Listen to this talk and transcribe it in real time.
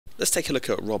Let's take a look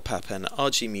at Rob Papen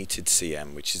RG Muted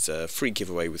CM, which is a free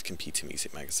giveaway with Computer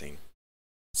Music Magazine.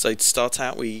 So to start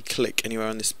out, we click anywhere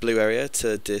on this blue area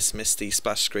to dismiss the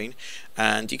splash screen,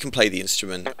 and you can play the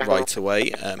instrument right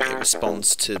away. It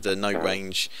responds to the note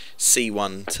range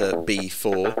C1 to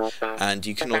B4, and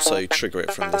you can also trigger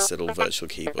it from this little virtual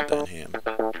keyboard down here.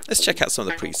 Let's check out some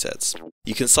of the presets.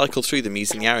 You can cycle through them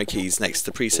using the arrow keys next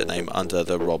to the preset name under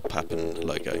the Rob Papen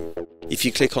logo. If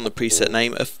you click on the preset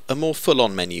name, a more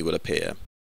full-on menu will appear.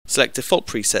 Select default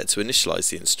preset to initialize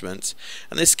the instrument,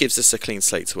 and this gives us a clean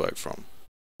slate to work from.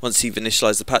 Once you've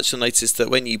initialized the patch, you'll notice that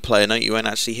when you play a note you won't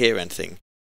actually hear anything.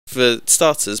 For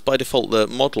starters, by default the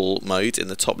model mode in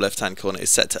the top left hand corner is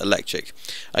set to electric.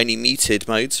 Only muted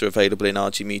modes are available in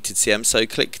RG Muted CM, so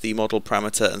click the model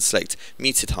parameter and select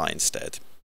muted high instead.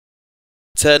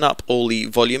 Turn up all the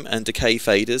volume and decay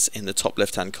faders in the top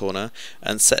left hand corner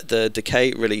and set the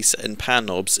decay, release and pan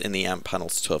knobs in the amp panel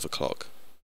to 12 o'clock.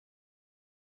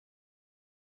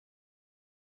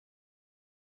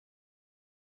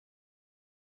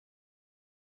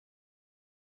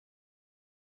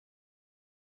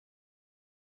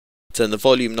 Turn the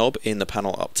volume knob in the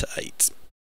panel up to 8.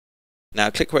 Now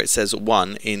click where it says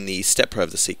 1 in the step row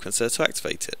of the sequencer to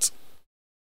activate it.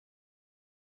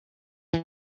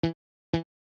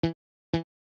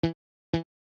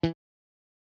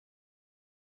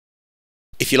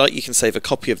 If you like, you can save a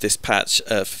copy of this patch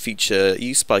for future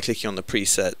use by clicking on the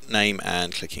preset name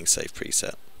and clicking Save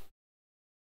Preset.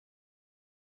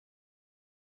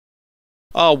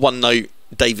 Our one-note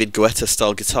David Guetta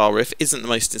style guitar riff isn't the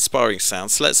most inspiring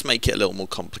sound, so let's make it a little more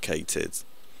complicated.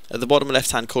 At the bottom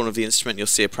left hand corner of the instrument you'll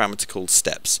see a parameter called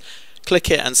steps.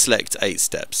 Click it and select 8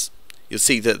 steps. You'll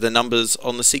see that the numbers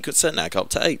on the sequencer now go up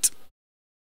to 8.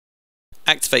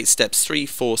 Activate steps 3,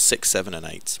 4, 6, 7 and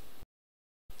 8.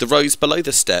 The rows below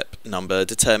the step number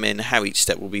determine how each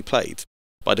step will be played.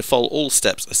 By default all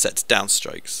steps are set to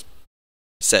downstrokes.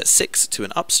 Set 6 to an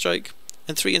upstroke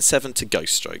and 3 and 7 to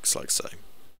ghost strokes, like so.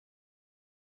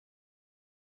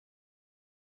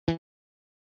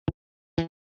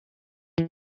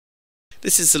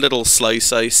 This is a little slow,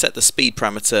 so set the speed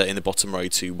parameter in the bottom row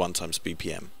to 1 times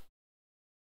BPM.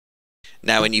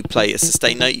 Now when you play a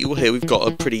sustained note you will hear we've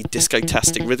got a pretty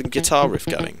disco-tastic rhythm guitar riff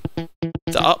going.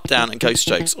 The up, down and ghost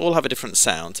strokes all have a different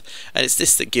sound, and it's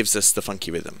this that gives us the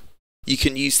funky rhythm. You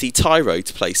can use the tie row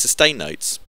to play sustained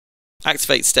notes.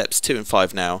 Activate steps 2 and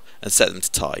 5 now and set them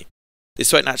to tie.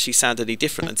 This won't actually sound any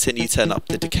different until you turn up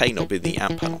the decay knob in the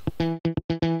amp panel.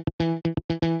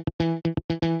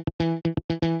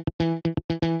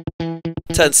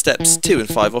 Turn steps 2 and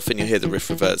 5 off and you'll hear the riff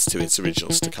reverts to its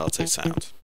original staccato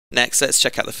sound. Next, let's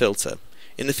check out the filter.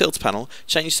 In the filter panel,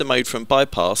 change the mode from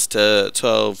bypass to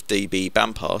 12 dB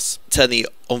bandpass. Turn the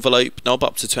envelope knob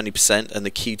up to 20% and the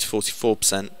Q to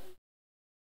 44%.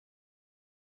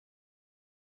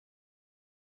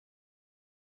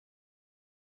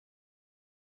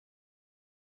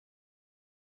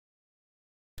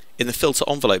 In the filter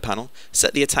envelope panel,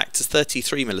 set the attack to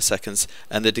 33 milliseconds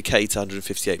and the decay to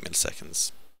 158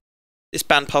 milliseconds. This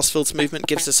bandpass filter movement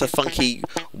gives us a funky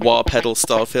wah pedal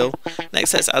style feel.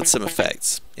 Next, let's add some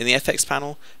effects. In the FX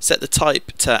panel, set the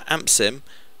type to amp sim,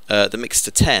 the mix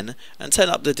to 10, and turn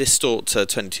up the distort to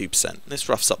 22%. This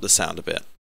roughs up the sound a bit.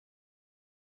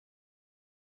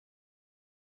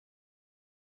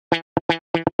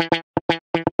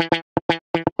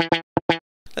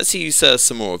 Let's use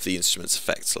some more of the instrument's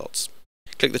effect slots.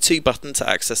 Click the 2 button to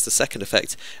access the second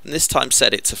effect, and this time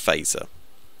set it to phaser.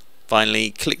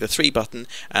 Finally, click the 3 button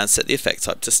and set the effect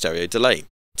type to stereo delay.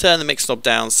 Turn the mix knob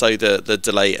down so that the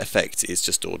delay effect is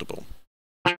just audible.